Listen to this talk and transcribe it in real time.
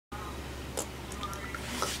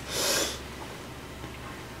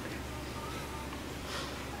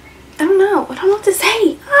I don't know what to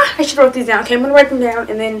say. I should write these down. Okay, I'm gonna write them down,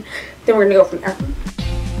 and then we're gonna go from there.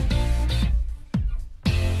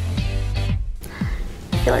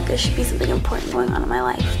 I feel like there should be something important going on in my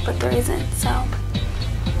life, but there isn't, so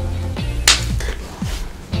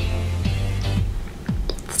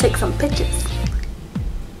let's take some pictures.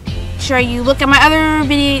 Sure, you look at my other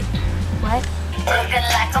video. What? Looking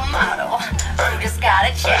like a model, you just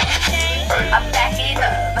gotta check. I back it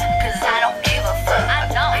up, cause I don't give a fuck. I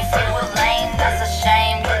don't. If you were lame, that's a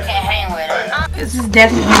shame, you can't hang with it. This is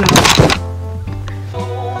definitely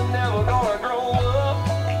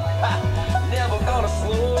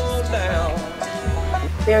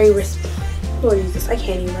very Lord Jesus, I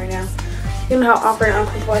can't even right now. You know how awkward and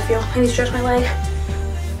uncomfortable I feel. I need to stretch my leg.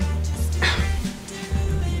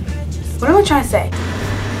 What am I trying to say?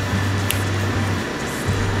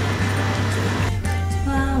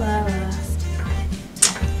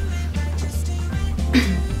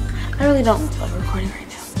 I really don't feel like recording right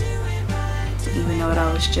now. Even though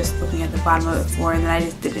I was just looking at the bottom of it before and then I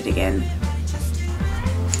just did it again.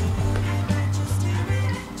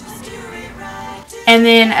 And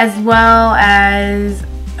then as well as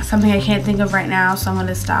something I can't think of right now, so I'm going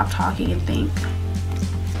to stop talking and think.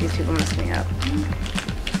 These people messing up.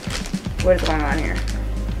 What is going on here?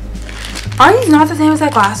 Are these not the same as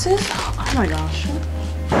that glasses? Oh my gosh.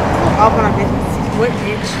 All on business. What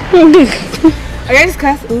bitch? Are you guys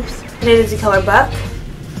cuss? Oops. It is the color buck,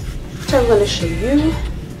 which I'm going to show you.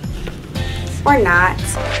 Or not.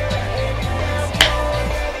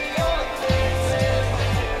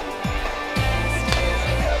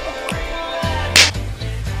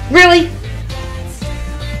 Really?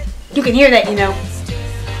 You can hear that, you know.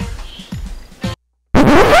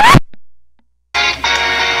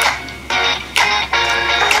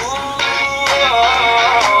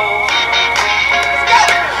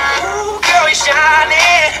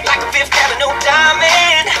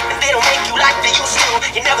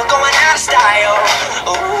 You're never going out of style.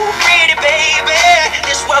 Ooh, pretty baby,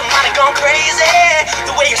 this world might have gone crazy.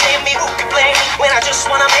 The way you say me, who can blame? When I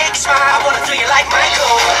just wanna make you smile, I wanna do you like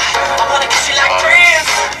Michael. I wanna kiss you like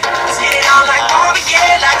Prince. Let's get it on like Barbie,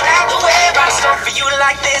 yeah, like out the way. Write a song for you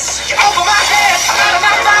like this. You're over my head, I'm out of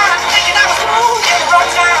my mind, thinking I was smooth in the wrong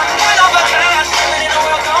time. One of a kind, living in a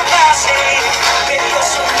world gone plastic. Baby, you're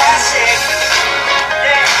so classic.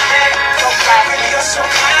 Yeah, yeah, don't cry, baby, you're so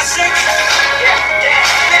classic.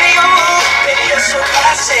 So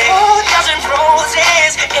classic, oh, dozen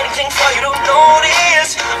roses, anything for you to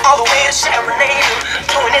notice. All the way to serenade you,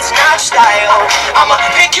 doing it's not style. I'ma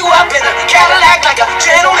pick you up in a Cadillac like a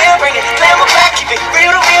gentleman, bring it glamour back, keep it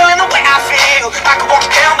real to real in the way I feel. I could walk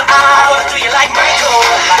down the aisle, do you like Michael?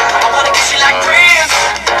 I wanna kiss you like Prince.